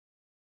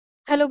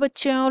Hello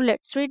बच्चों,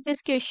 let's read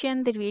this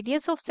question. The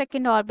radius of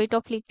second orbit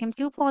of lithium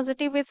 2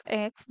 positive is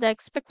x. The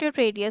expected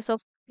radius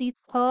of the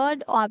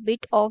third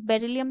orbit of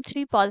beryllium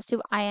 3 positive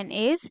ion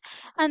is,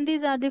 and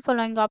these are the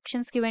following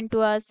options given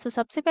to us. So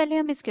सबसे पहले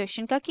हम इस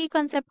question का की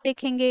concept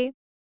देखेंगे.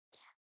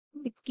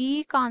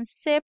 की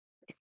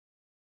concept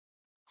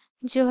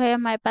जो है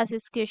हमारे पास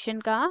इस क्वेश्चन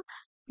का,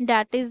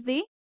 that is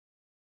the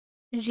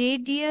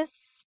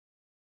radius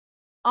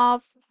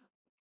of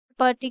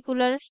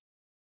particular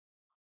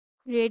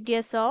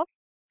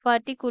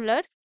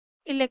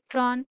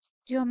electron.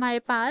 जो हमारे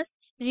पास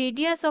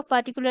रेडियस ऑफ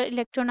पर्टिकुलर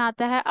इलेक्ट्रॉन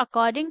आता है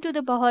according to the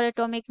Bohr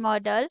atomic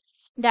model,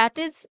 that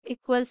is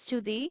equals to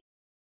the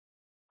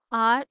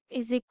r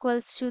is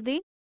equals to the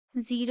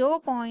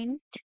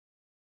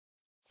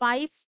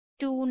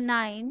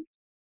 0.529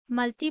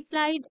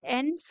 multiplied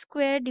n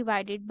square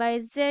divided by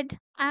z.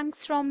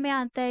 Angstrom में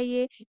आता है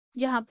ये,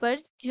 जहाँ पर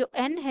जो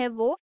n है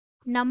वो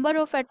number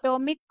of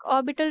atomic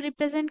orbital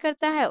represent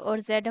करता है और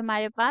z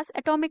हमारे पास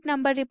एटॉमिक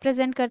नंबर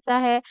रिप्रेजेंट करता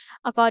है.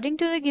 According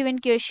to the given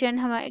question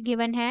हमें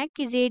गिवन है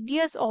कि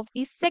radius of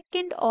the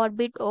second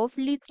orbit of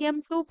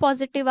lithium 2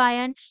 positive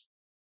ion.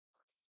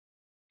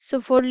 So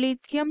for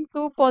lithium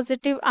 2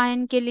 positive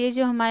ion के लिए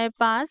जो हमारे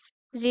पास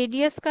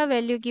रेडियस का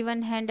वैल्यू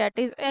गिवन है that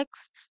is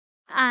x,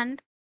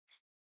 and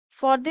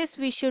for this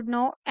we should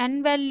know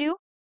n value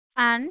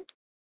and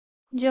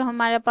जो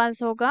हमारे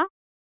पास होगा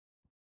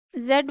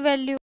z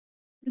value.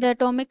 the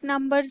atomic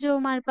number जो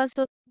हमारे पास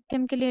होता है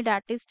के लिए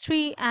that is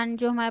 3, and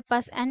जो हमारे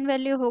पास n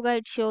value होगा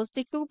it shows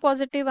the 2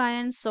 positive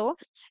ions, so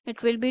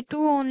it will be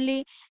 2 only.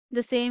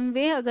 the same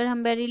way अगर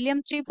हम beryllium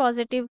 3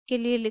 positive के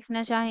लिए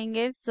लिखना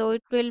चाहेंगे so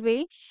it will be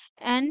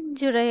n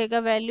जो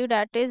रहेगा value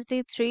that is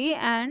the 3,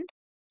 and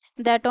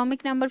the atomic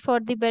number for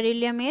the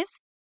beryllium is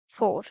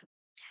 4.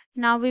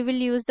 now we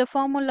will use the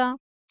formula.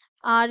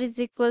 r is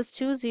equals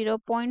to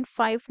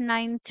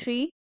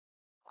 0.593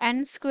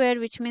 n square,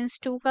 which means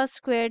 2 का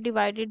square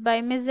divided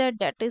by z,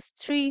 that is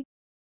 3.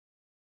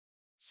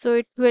 so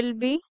it will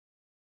be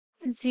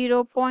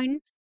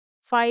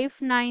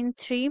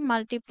 0.593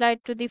 multiplied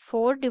to the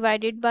 4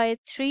 divided by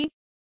 3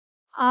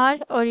 r,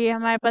 और ये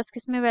हमारे पास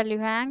किस में value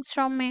है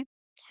angstrom में.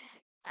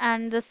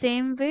 and the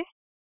same way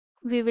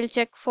we will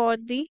check for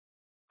the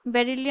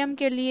beryllium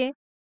के लिए.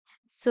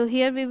 so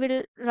here we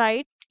will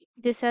write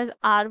this as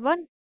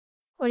r1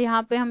 और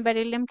यहाँ पे हम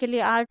बेरिलियम के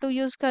लिए R2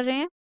 यूज कर रहे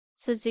हैं.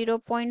 सो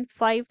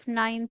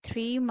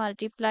 0.593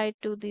 multiply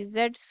two the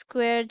z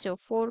square जो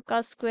 4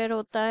 का स्क्वायर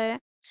होता है,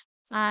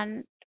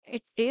 एंड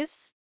इट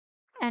इज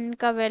n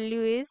का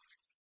वैल्यू इज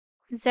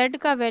z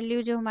का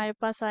वैल्यू जो हमारे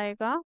पास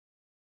आएगा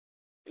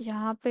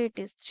यहाँ पे it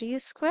is 3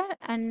 square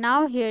and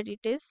now here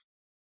it is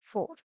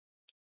 4.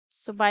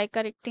 So bye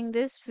correcting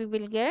this we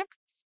will get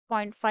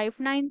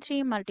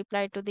 0.593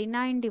 multiply two the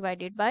 9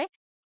 divided by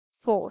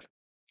 4.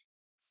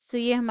 सो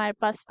ये हमारे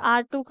पास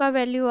R2 का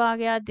वैल्यू आ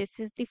गया. This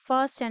is the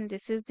first and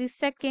this is the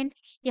second.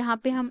 यहाँ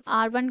पे हम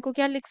R1 को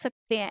क्या लिख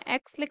सकते हैं,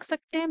 x लिख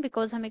सकते हैं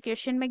बिकॉज हमें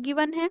क्वेश्चन में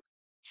गिवन है.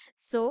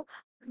 सो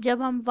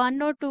जब हम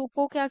 1 और 2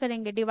 को क्या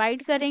करेंगे,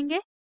 डिवाइड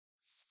करेंगे,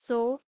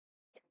 सो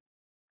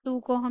 2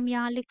 को हम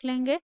यहाँ लिख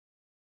लेंगे.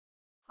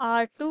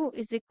 R2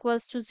 is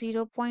equals to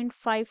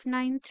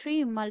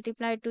 0.593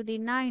 multiplied to the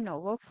 9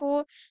 over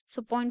 4.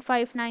 so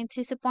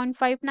 0.593 से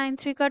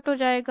 0.593 कट हो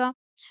जाएगा,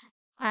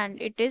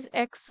 and it is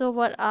x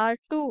over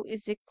r2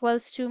 is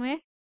equals to में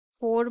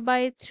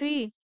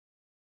 4/3,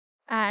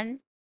 and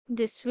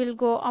this will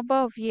go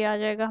above. ये आ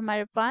जाएगा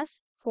हमारे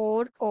पास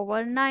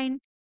 4/9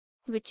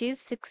 which is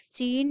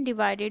 16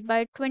 divided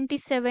by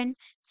 27.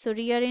 so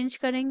rearrange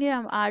करेंगे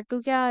हम,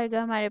 r2 क्या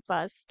आएगा हमारे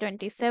पास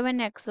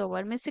 27, x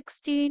over में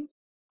 16.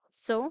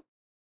 so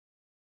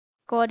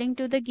according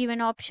to the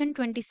given option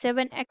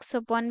 27x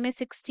upon में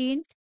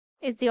 16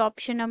 is the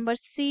option number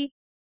C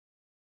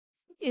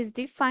is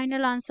the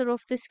final answer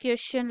of this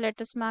question.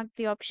 let us mark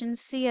the option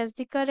C as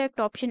the correct.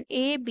 option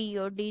A, B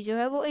और D जो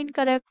है वो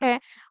incorrect है.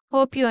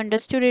 hope you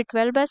understood it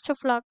well. best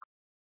of luck.